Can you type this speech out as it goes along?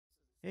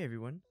Hey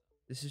everyone,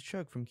 this is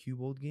Chuck from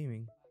Cubold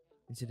Gaming,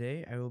 and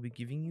today I will be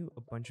giving you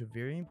a bunch of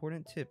very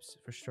important tips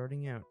for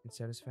starting out in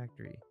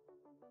Satisfactory.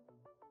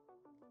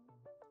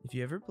 If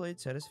you ever played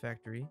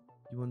Satisfactory,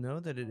 you will know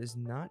that it is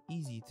not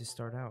easy to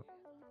start out.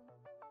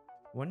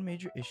 One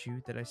major issue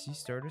that I see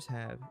starters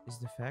have is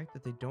the fact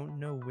that they don't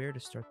know where to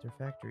start their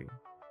factory.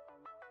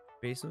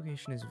 Base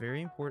location is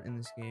very important in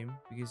this game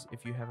because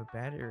if you have a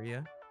bad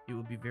area, it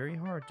will be very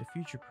hard to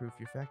future-proof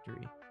your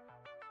factory.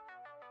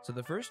 So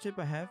the first tip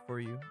I have for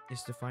you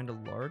is to find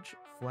a large,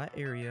 flat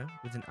area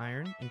with an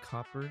iron and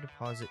copper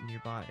deposit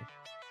nearby.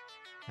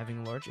 Having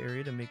a large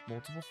area to make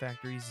multiple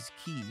factories is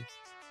key,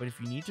 but if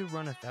you need to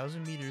run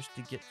 1,000 meters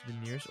to get to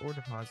the nearest ore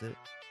deposit,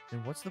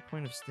 then what's the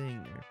point of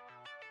staying there?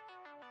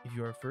 If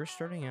you are first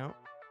starting out,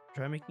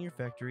 try making your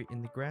factory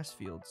in the grass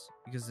fields,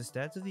 because the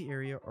stats of the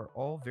area are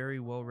all very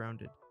well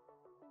rounded.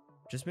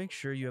 Just make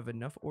sure you have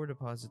enough ore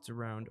deposits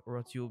around, or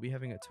else you will be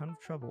having a ton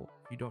of trouble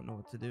if you don't know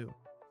what to do.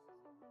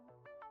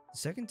 The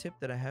second tip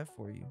that I have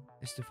for you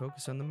is to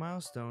focus on the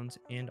milestones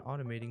and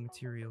automating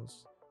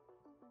materials.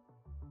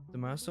 The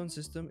milestone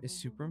system is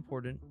super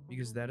important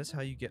because that is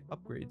how you get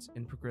upgrades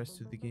and progress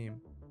through the game.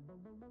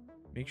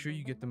 Make sure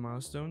you get the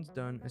milestones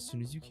done as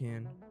soon as you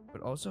can,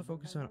 but also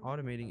focus on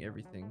automating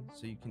everything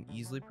so you can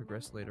easily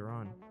progress later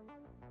on.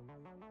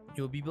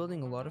 You'll be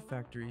building a lot of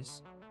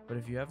factories, but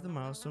if you have the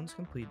milestones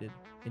completed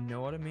and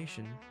no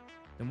automation,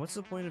 then what's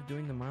the point of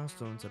doing the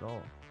milestones at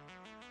all?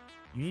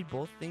 You need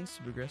both things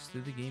to progress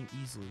through the game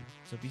easily,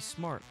 so be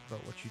smart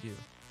about what you do.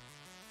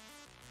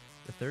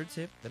 The third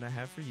tip that I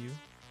have for you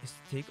is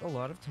to take a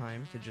lot of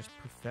time to just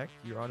perfect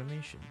your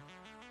automation.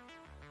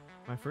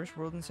 My first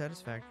world in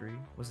Satisfactory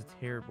was a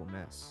terrible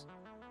mess.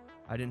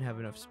 I didn't have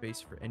enough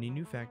space for any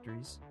new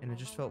factories, and I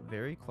just felt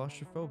very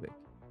claustrophobic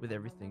with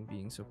everything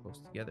being so close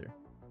together.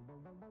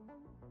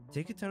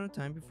 Take a ton of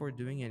time before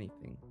doing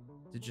anything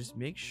to just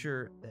make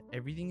sure that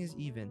everything is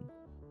even,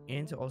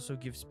 and to also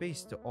give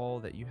space to all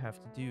that you have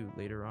to do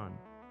later on.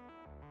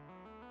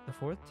 The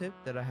fourth tip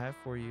that I have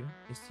for you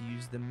is to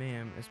use the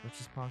MAM as much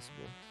as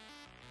possible.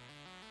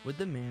 With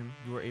the MAM,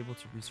 you are able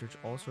to research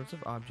all sorts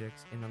of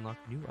objects and unlock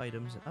new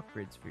items and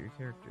upgrades for your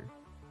character.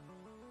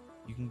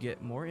 You can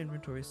get more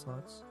inventory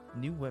slots,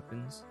 new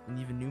weapons, and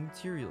even new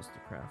materials to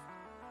craft.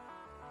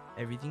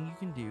 Everything you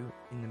can do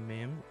in the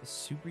MAM is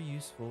super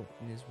useful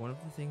and is one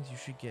of the things you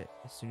should get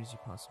as soon as you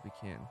possibly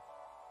can.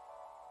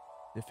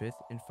 The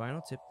fifth and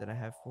final tip that I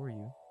have for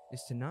you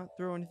is to not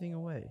throw anything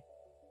away.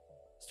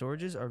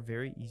 Storages are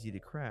very easy to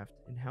craft,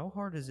 and how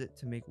hard is it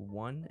to make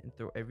one and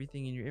throw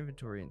everything in your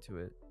inventory into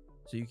it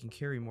so you can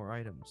carry more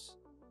items?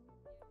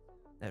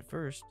 At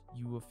first,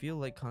 you will feel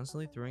like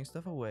constantly throwing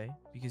stuff away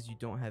because you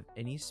don't have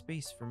any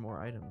space for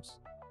more items.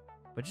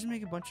 But just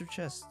make a bunch of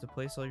chests to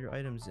place all your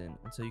items in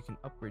until you can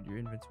upgrade your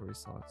inventory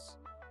slots.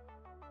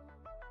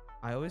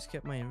 I always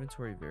kept my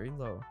inventory very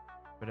low,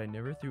 but I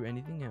never threw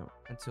anything out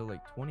until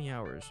like 20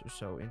 hours or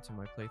so into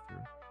my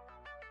playthrough.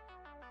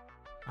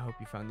 I hope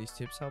you found these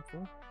tips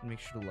helpful, and make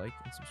sure to like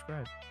and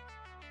subscribe.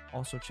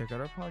 Also check out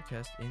our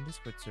podcast and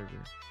Discord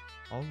server.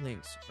 All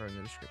links are in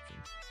the description.